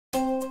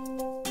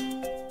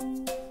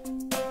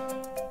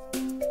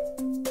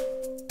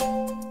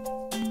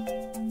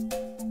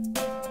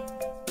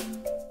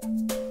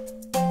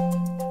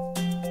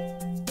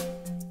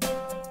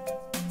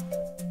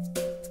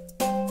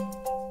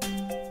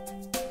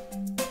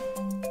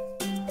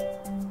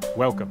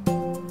Welcome.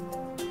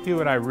 Hugh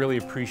and I really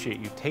appreciate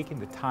you taking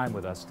the time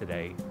with us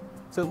today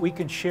so that we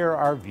can share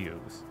our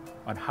views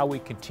on how we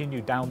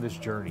continue down this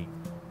journey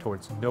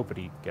towards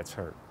nobody gets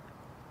hurt.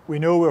 We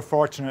know we're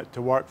fortunate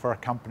to work for a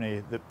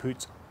company that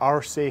puts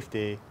our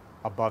safety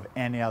above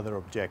any other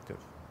objective.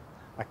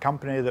 A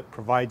company that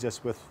provides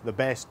us with the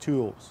best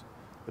tools,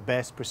 the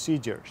best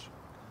procedures,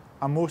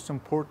 and most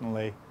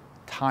importantly,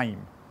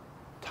 time.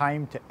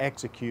 Time to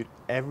execute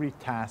every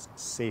task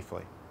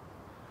safely.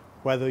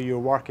 Whether you're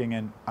working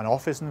in an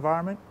office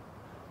environment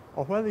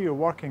or whether you're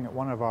working at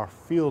one of our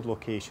field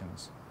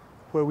locations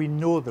where we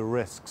know the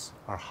risks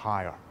are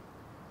higher.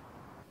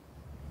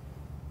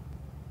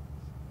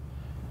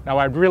 Now,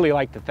 I'd really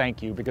like to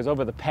thank you because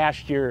over the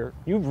past year,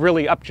 you've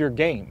really upped your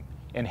game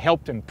and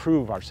helped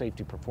improve our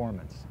safety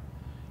performance.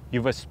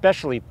 You've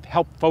especially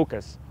helped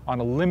focus on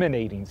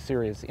eliminating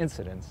serious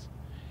incidents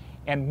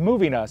and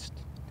moving us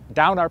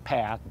down our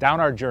path, down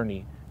our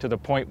journey to the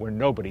point where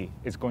nobody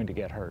is going to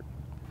get hurt.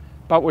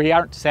 But we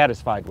aren't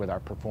satisfied with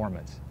our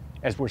performance,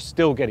 as we're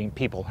still getting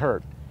people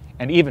hurt,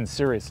 and even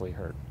seriously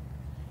hurt.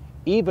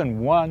 Even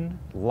one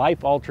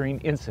life-altering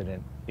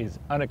incident is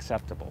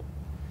unacceptable.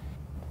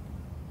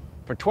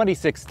 For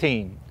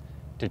 2016,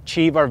 to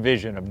achieve our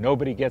vision of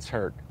nobody gets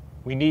hurt,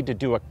 we need to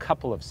do a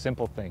couple of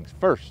simple things.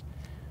 First,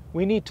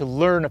 we need to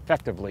learn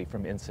effectively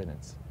from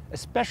incidents,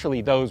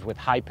 especially those with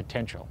high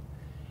potential,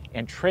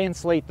 and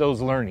translate those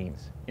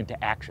learnings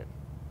into action.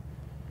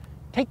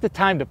 Take the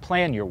time to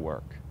plan your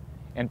work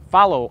and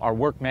follow our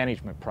work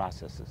management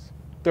processes.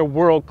 They're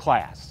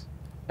world-class,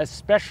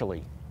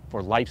 especially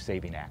for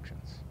life-saving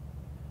actions.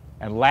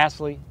 And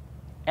lastly,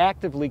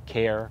 actively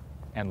care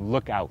and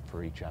look out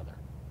for each other.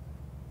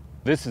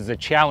 This is a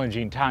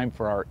challenging time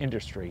for our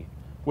industry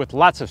with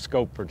lots of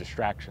scope for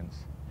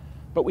distractions.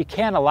 But we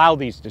can't allow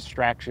these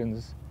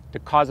distractions to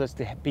cause us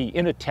to be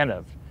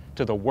inattentive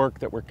to the work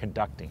that we're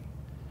conducting.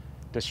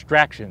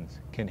 Distractions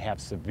can have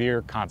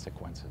severe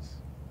consequences.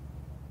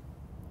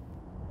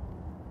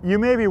 You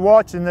may be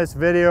watching this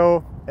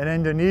video in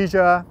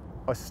Indonesia,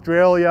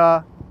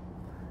 Australia,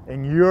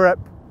 in Europe,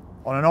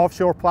 on an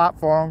offshore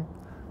platform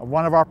of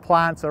one of our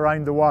plants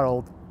around the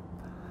world.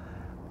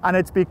 And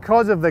it's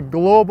because of the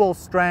global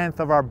strength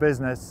of our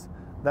business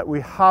that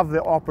we have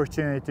the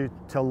opportunity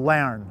to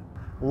learn.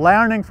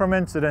 Learning from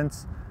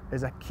incidents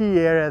is a key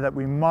area that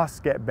we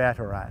must get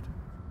better at.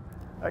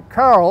 At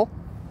Curl,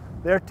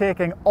 they're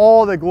taking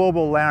all the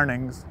global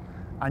learnings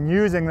and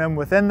using them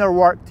within their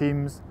work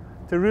teams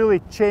to really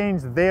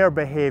change their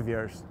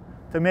behaviors,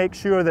 to make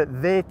sure that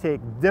they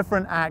take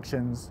different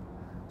actions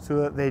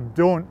so that they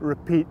don't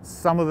repeat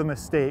some of the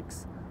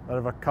mistakes that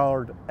have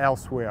occurred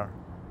elsewhere.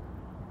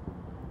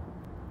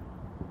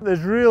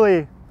 There's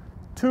really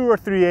 2 or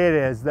 3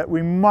 areas that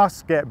we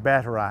must get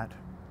better at.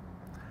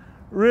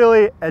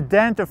 Really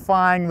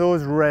identifying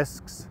those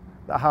risks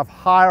that have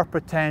higher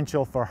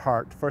potential for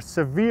hurt, for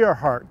severe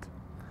hurt,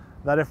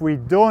 that if we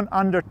don't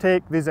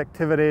undertake these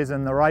activities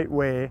in the right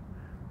way,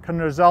 can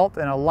result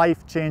in a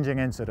life-changing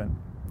incident.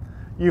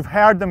 You've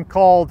heard them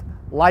called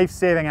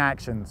life-saving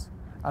actions,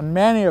 and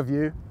many of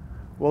you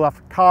will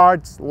have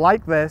cards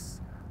like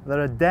this that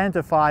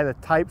identify the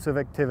types of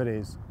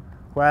activities,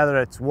 whether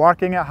it's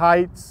working at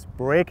heights,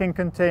 breaking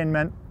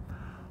containment,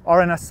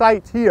 or in a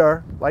site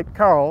here, like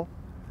Curl,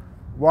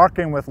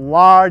 working with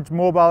large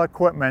mobile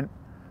equipment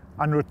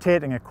and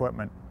rotating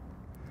equipment.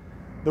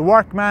 The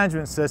work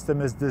management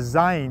system is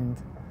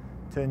designed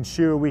to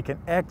ensure we can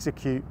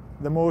execute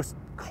the most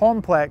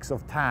complex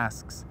of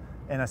tasks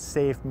in a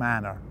safe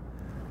manner.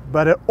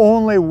 But it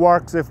only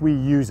works if we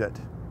use it.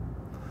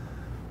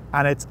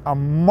 And it's a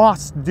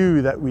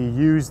must-do that we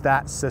use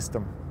that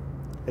system.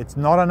 It's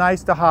not a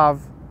nice to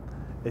have.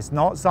 It's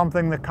not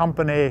something the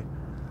company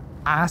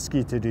asks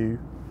you to do.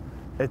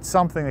 It's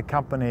something the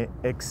company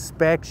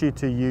expects you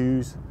to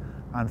use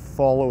and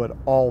follow at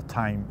all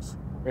times.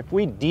 If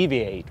we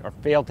deviate or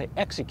fail to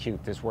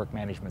execute this work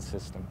management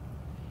system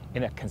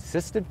in a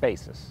consistent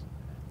basis,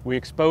 we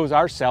expose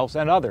ourselves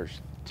and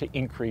others to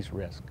increased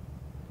risk.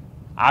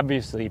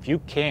 Obviously, if you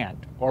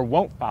can't or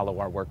won't follow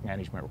our work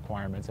management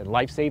requirements and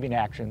life-saving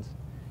actions,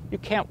 you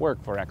can't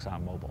work for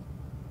ExxonMobil.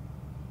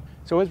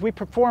 So as we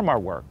perform our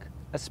work,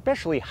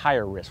 especially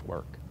higher risk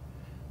work,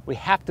 we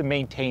have to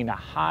maintain a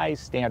high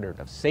standard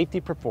of safety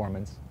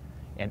performance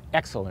and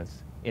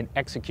excellence in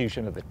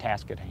execution of the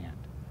task at hand.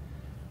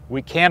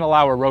 We can't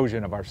allow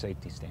erosion of our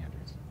safety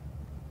standards.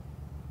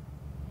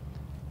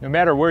 No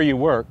matter where you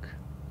work,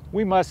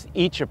 we must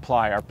each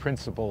apply our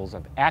principles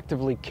of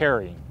actively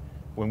caring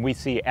when we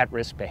see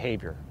at-risk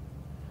behavior.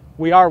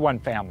 We are one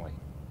family.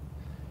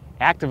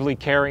 Actively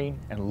caring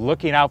and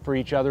looking out for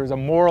each other is a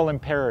moral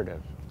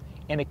imperative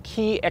and a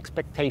key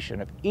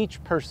expectation of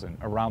each person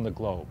around the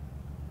globe.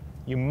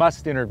 You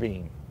must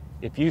intervene.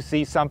 If you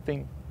see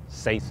something,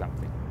 say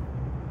something.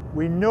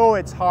 We know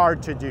it's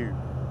hard to do.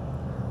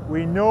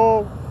 We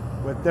know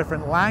with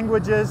different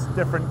languages,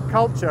 different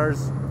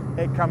cultures,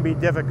 it can be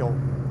difficult,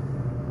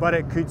 but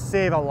it could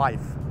save a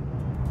life.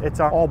 It's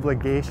our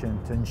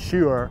obligation to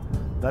ensure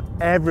that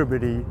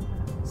everybody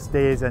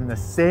stays in the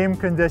same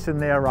condition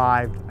they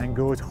arrived and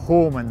goes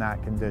home in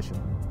that condition.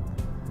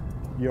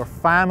 Your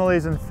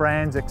families and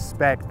friends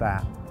expect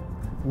that.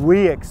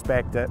 We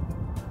expect it,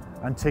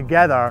 and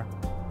together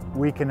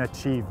we can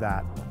achieve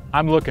that.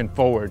 I'm looking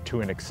forward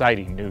to an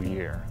exciting new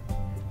year,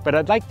 but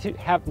I'd like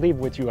to leave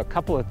with you a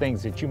couple of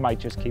things that you might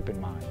just keep in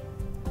mind.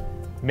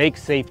 Make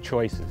safe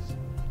choices.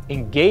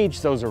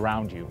 Engage those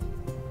around you.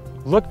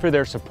 Look for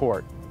their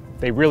support.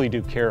 They really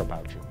do care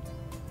about you.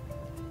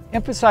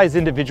 Emphasize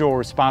individual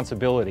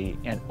responsibility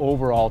and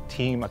overall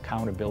team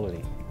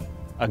accountability.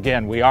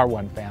 Again, we are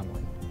one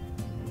family.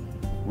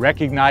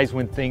 Recognize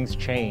when things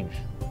change.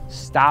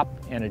 Stop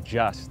and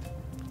adjust.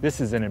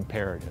 This is an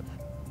imperative.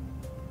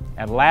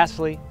 And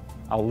lastly,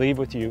 I'll leave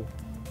with you,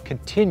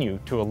 continue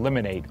to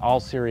eliminate all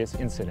serious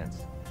incidents,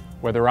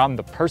 whether on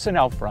the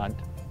personnel front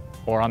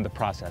or on the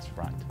process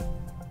front.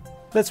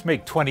 Let's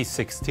make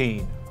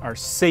 2016 our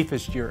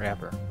safest year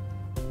ever.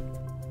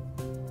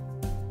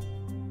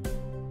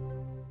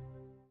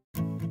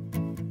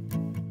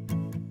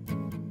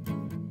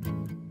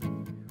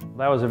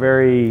 That was a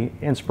very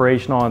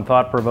inspirational and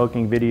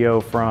thought-provoking video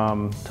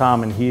from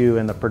Tom and Hugh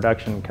and the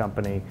production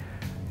company.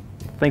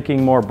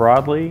 Thinking more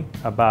broadly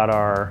about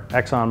our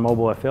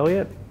ExxonMobil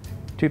affiliate,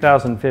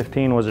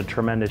 2015 was a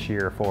tremendous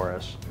year for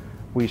us.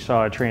 We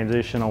saw a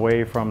transition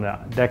away from the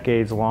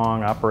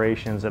decades-long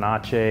operations in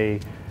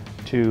Aceh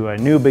to a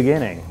new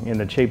beginning in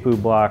the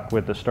Cepu block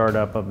with the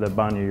startup of the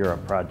Banyu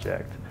Urip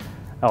project.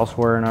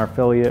 Elsewhere in our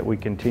affiliate, we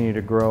continue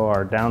to grow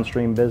our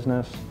downstream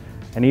business.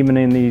 And even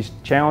in these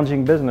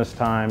challenging business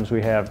times,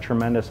 we have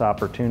tremendous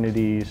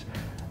opportunities.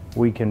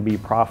 We can be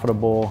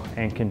profitable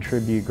and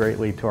contribute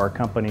greatly to our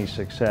company's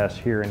success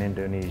here in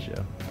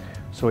Indonesia.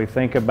 So we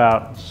think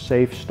about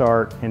safe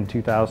start in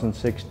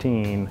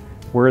 2016.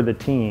 We're the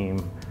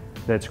team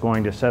that's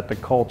going to set the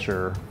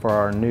culture for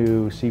our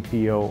new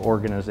CPO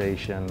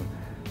organization.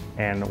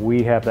 And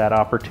we have that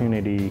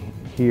opportunity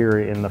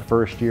here in the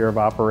first year of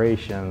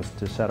operations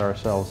to set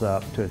ourselves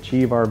up to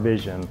achieve our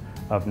vision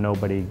of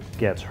nobody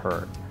gets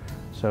hurt.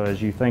 So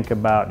as you think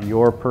about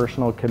your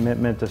personal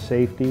commitment to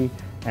safety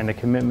and the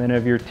commitment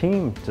of your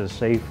team to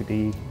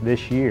safety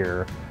this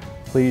year,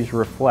 please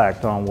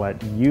reflect on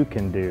what you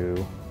can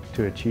do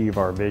to achieve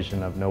our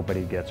vision of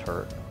nobody gets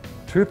hurt.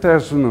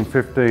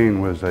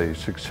 2015 was a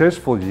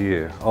successful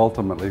year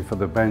ultimately for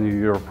the Banyu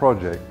Urip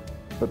project,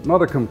 but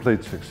not a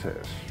complete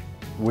success.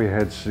 We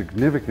had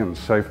significant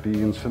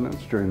safety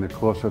incidents during the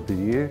course of the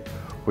year.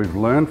 We've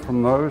learned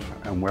from those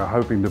and we're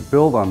hoping to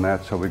build on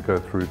that so we go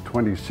through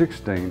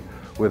 2016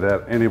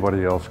 without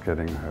anybody else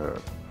getting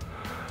hurt.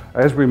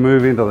 As we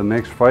move into the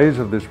next phase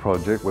of this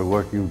project, we're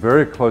working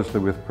very closely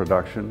with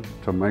production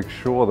to make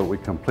sure that we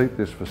complete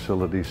this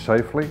facility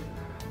safely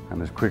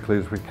and as quickly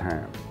as we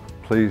can.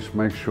 Please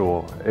make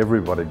sure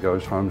everybody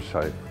goes home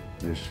safe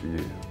this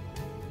year.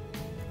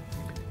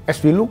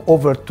 As we look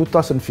over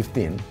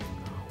 2015,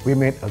 we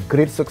made a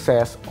great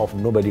success of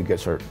Nobody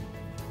Gets Hurt.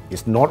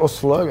 It's not a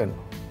slogan,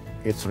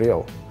 it's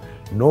real.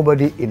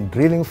 Nobody in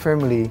drilling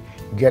family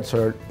gets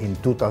hurt in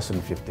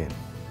 2015.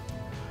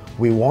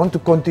 We want to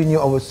continue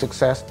our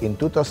success in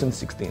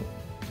 2016.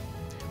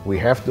 We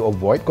have to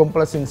avoid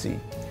complacency.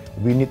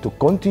 We need to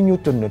continue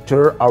to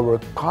nurture our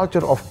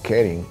culture of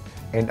caring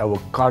and our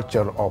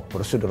culture of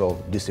procedural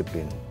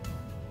discipline.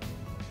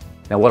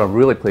 Now what I'm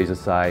really pleased to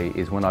say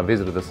is when I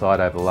visited the site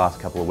over the last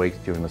couple of weeks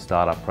during the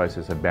startup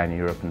process of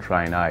Banyu Urip and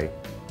Train A,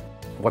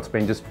 what's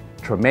been just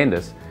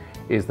tremendous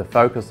is the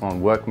focus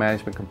on work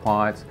management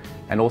compliance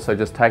and also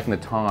just taking the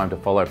time to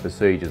follow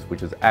procedures,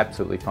 which is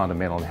absolutely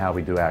fundamental in how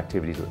we do our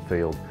activities at the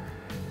field.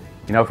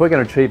 You know, if we're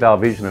going to achieve our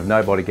vision of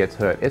nobody gets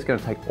hurt, it's going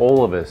to take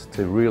all of us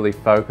to really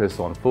focus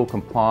on full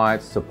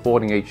compliance,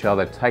 supporting each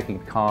other, taking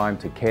time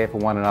to care for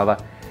one another,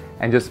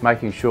 and just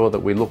making sure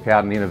that we look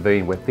out and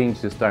intervene where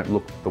things just don't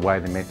look the way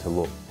they're meant to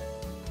look.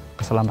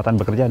 Keselamatan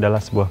bekerja adalah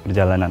sebuah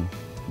perjalanan,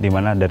 di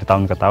mana dari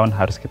tahun ke tahun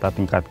harus kita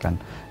tingkatkan.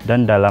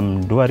 Dan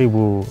dalam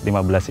 2015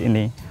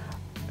 ini,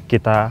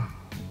 kita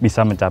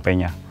bisa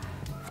mencapainya.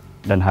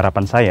 Dan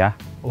harapan saya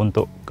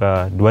untuk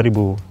ke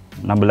 2016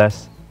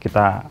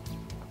 kita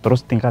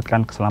terus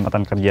tingkatkan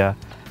keselamatan kerja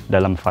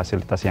dalam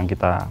fasilitas yang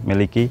kita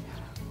miliki.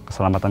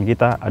 Keselamatan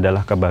kita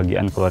adalah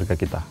kebahagiaan keluarga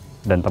kita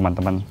dan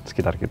teman-teman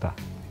sekitar kita.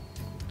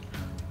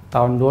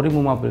 Tahun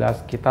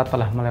 2015 kita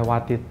telah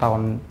melewati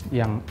tahun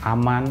yang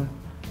aman,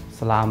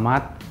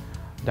 selamat,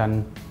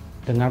 dan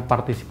dengan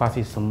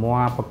partisipasi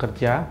semua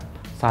pekerja,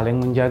 saling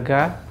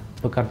menjaga,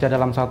 bekerja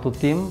dalam satu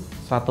tim,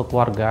 satu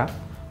keluarga.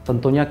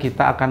 Tentunya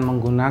kita akan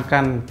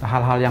menggunakan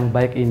hal-hal yang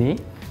baik ini,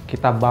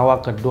 kita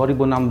bawa ke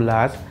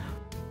 2016,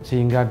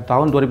 sehingga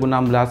tahun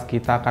 2016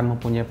 kita akan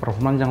mempunyai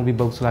performance yang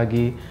lebih bagus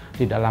lagi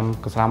di dalam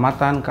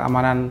keselamatan,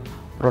 keamanan,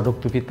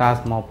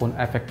 produktivitas maupun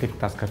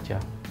efektivitas kerja.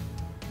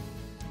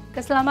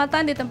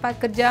 Keselamatan di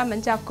tempat kerja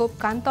mencakup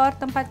kantor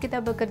tempat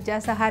kita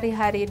bekerja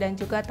sehari-hari dan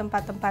juga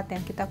tempat-tempat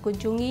yang kita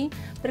kunjungi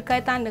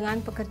berkaitan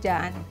dengan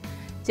pekerjaan.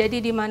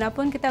 Jadi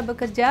dimanapun kita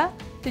bekerja,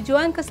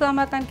 tujuan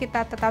keselamatan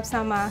kita tetap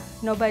sama,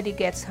 nobody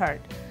gets hurt.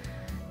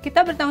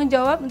 Kita bertanggung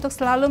jawab untuk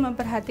selalu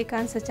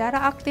memperhatikan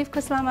secara aktif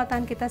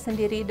keselamatan kita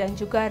sendiri dan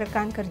juga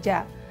rekan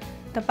kerja.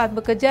 Tempat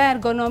bekerja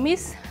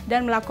ergonomis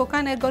dan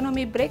melakukan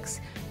ergonomi breaks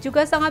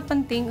juga sangat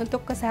penting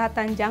untuk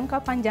kesehatan jangka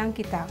panjang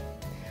kita.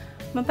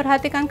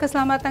 Memperhatikan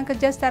keselamatan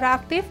kerja secara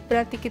aktif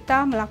berarti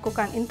kita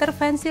melakukan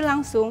intervensi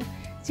langsung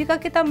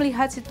jika kita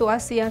melihat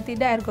situasi yang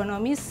tidak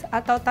ergonomis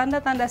atau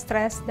tanda-tanda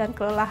stres dan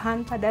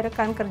kelelahan pada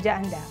rekan kerja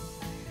Anda.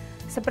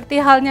 Seperti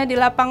halnya di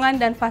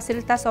lapangan dan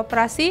fasilitas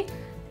operasi,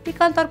 di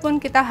kantor pun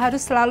kita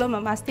harus selalu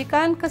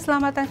memastikan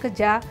keselamatan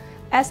kerja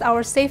as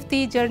our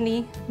safety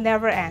journey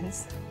never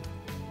ends.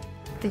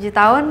 7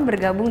 tahun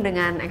bergabung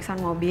dengan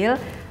ExxonMobil,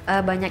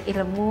 banyak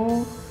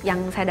ilmu yang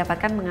saya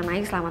dapatkan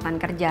mengenai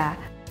keselamatan kerja.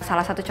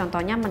 Salah satu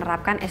contohnya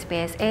menerapkan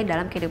SPSE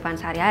dalam kehidupan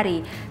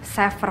sehari-hari,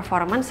 self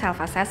performance,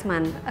 self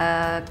assessment,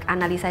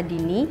 analisa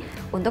dini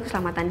untuk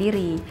keselamatan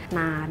diri.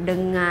 Nah,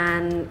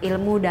 dengan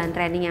ilmu dan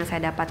training yang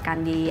saya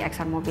dapatkan di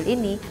ExxonMobil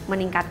ini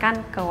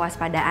meningkatkan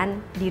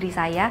kewaspadaan diri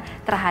saya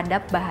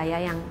terhadap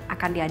bahaya yang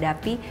akan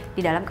dihadapi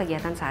di dalam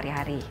kegiatan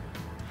sehari-hari.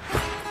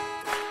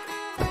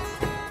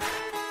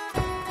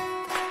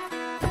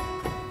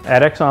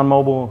 At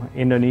ExxonMobil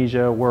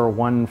Indonesia, we're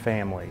one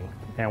family.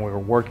 And we're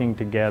working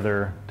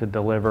together to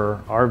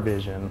deliver our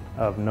vision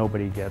of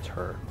nobody gets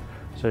hurt.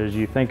 So as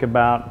you think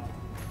about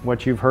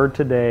what you've heard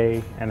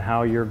today and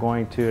how you're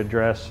going to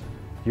address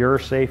your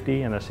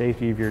safety and the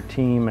safety of your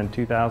team in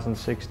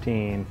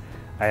 2016,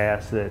 I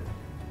ask that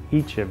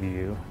each of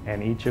you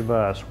and each of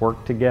us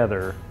work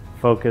together,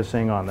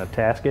 focusing on the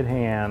task at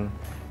hand,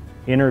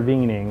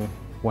 intervening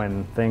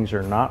when things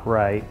are not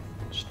right,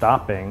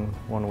 stopping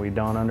when we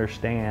don't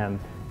understand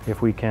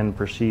if we can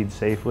proceed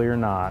safely or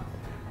not,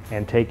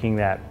 and taking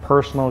that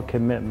personal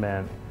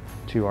commitment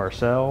to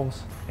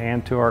ourselves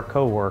and to our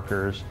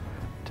coworkers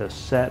to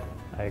set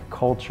a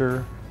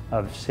culture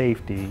of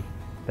safety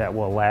that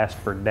will last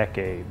for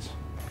decades.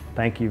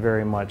 Thank you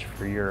very much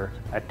for your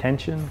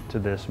attention to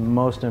this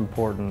most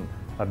important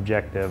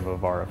objective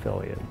of our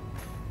affiliate.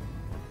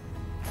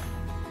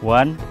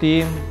 One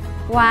team,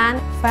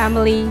 One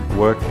family,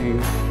 Working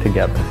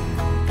Together.